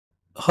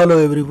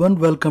Hello everyone,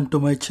 welcome to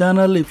my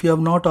channel. If you have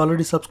not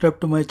already subscribed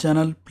to my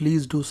channel,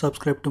 please do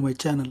subscribe to my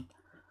channel.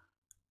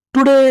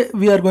 Today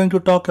we are going to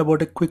talk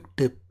about a quick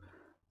tip.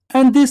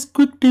 And this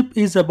quick tip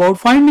is about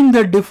finding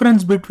the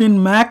difference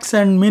between max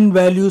and min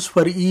values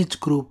for each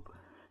group.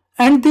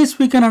 And this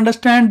we can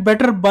understand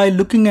better by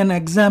looking at an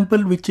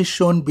example which is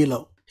shown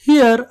below.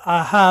 Here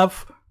I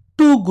have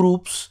two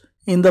groups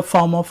in the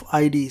form of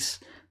IDs.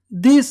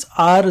 These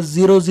are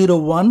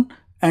 001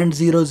 and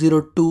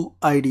 002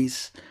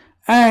 IDs.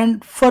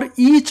 And for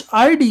each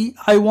ID,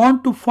 I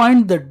want to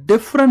find the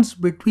difference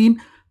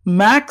between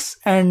max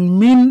and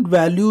min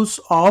values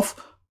of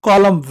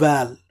column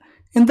val.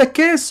 In the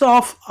case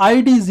of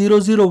ID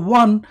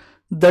 001,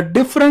 the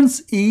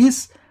difference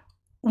is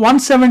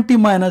 170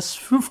 minus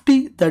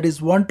 50, that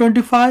is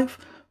 125,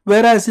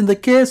 whereas in the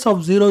case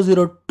of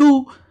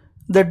 002,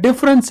 the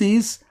difference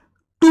is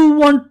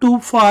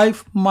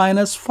 2125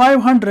 minus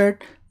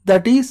 500,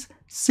 that is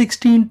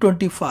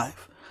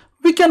 1625.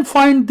 We can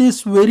find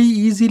this very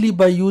easily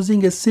by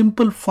using a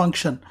simple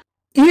function.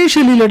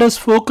 Initially, let us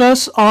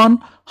focus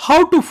on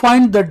how to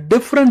find the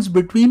difference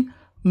between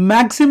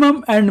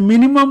maximum and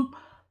minimum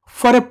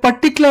for a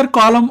particular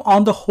column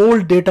on the whole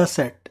data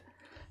set.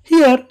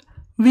 Here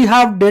we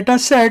have data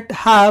set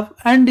have,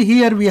 and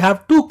here we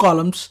have two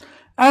columns,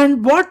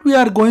 and what we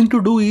are going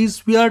to do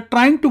is we are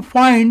trying to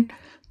find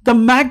the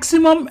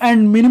maximum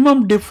and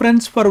minimum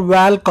difference for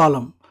val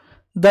column,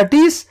 that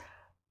is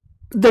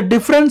the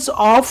difference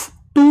of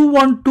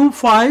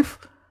 2125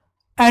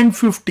 and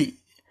 50,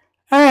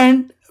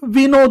 and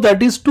we know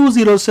that is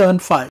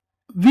 2075.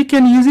 We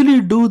can easily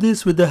do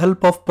this with the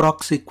help of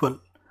proc_SQL,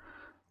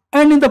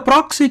 and in the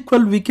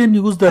proc_SQL we can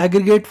use the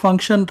aggregate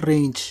function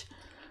range.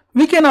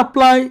 We can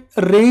apply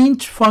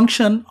range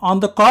function on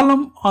the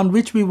column on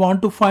which we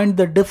want to find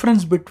the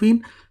difference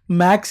between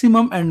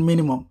maximum and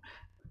minimum.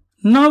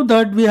 Now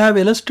that we have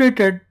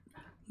illustrated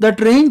that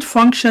range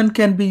function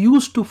can be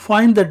used to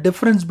find the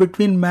difference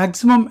between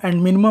maximum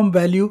and minimum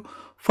value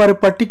for a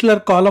particular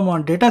column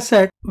on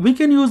dataset, we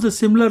can use the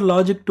similar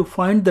logic to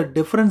find the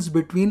difference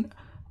between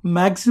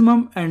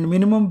maximum and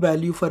minimum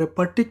value for a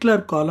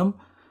particular column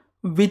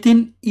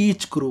within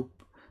each group.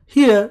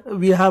 Here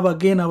we have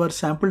again our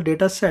sample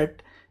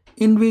dataset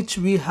in which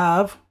we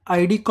have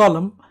ID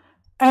column,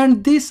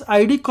 and this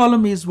ID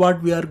column is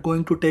what we are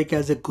going to take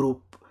as a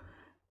group.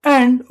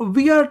 And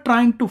we are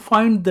trying to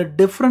find the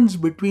difference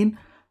between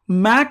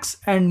max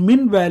and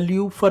min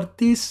value for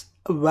this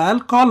val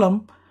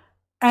column,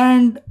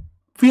 and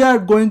we are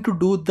going to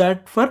do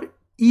that for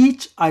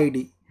each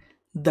ID.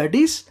 That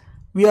is,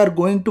 we are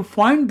going to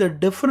find the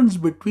difference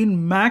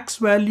between max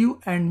value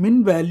and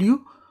min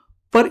value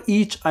for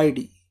each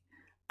ID.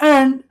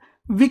 And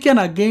we can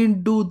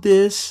again do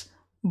this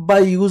by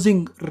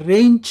using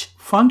range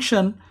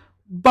function,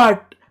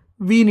 but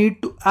we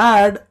need to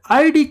add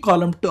ID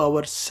column to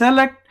our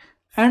select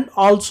and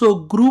also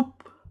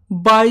group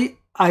by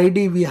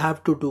ID we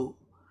have to do.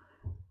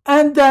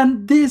 And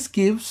then this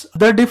gives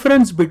the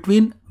difference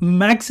between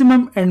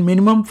maximum and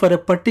minimum for a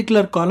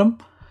particular column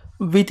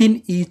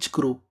within each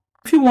group.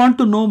 If you want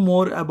to know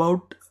more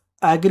about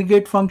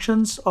aggregate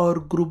functions or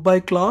group by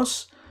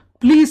clause,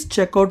 please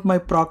check out my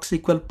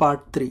proc_SQL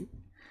part 3.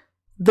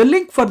 The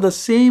link for the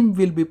same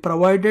will be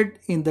provided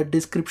in the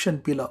description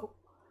below.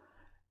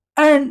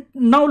 And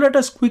now let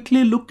us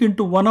quickly look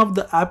into one of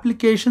the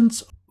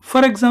applications.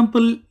 For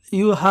example,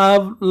 you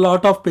have a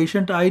lot of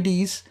patient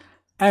IDs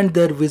and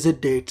their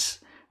visit dates.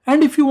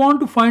 And if you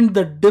want to find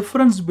the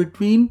difference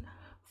between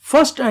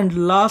first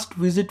and last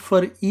visit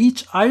for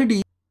each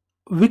ID,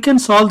 we can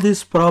solve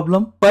this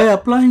problem by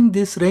applying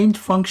this range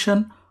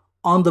function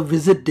on the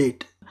visit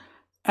date,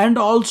 and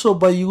also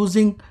by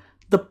using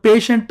the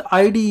patient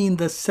ID in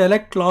the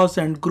select clause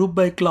and group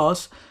by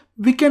clause.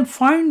 We can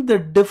find the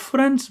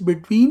difference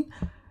between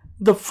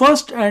the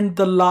first and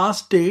the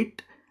last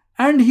date,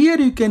 and here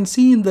you can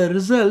see in the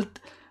result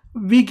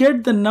we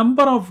get the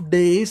number of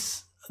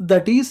days,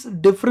 that is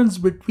difference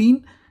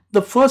between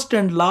the first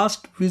and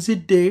last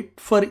visit date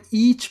for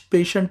each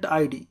patient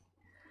ID.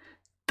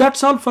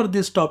 That's all for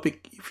this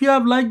topic. If you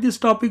have liked this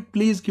topic,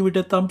 please give it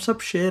a thumbs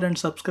up, share and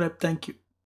subscribe. Thank you.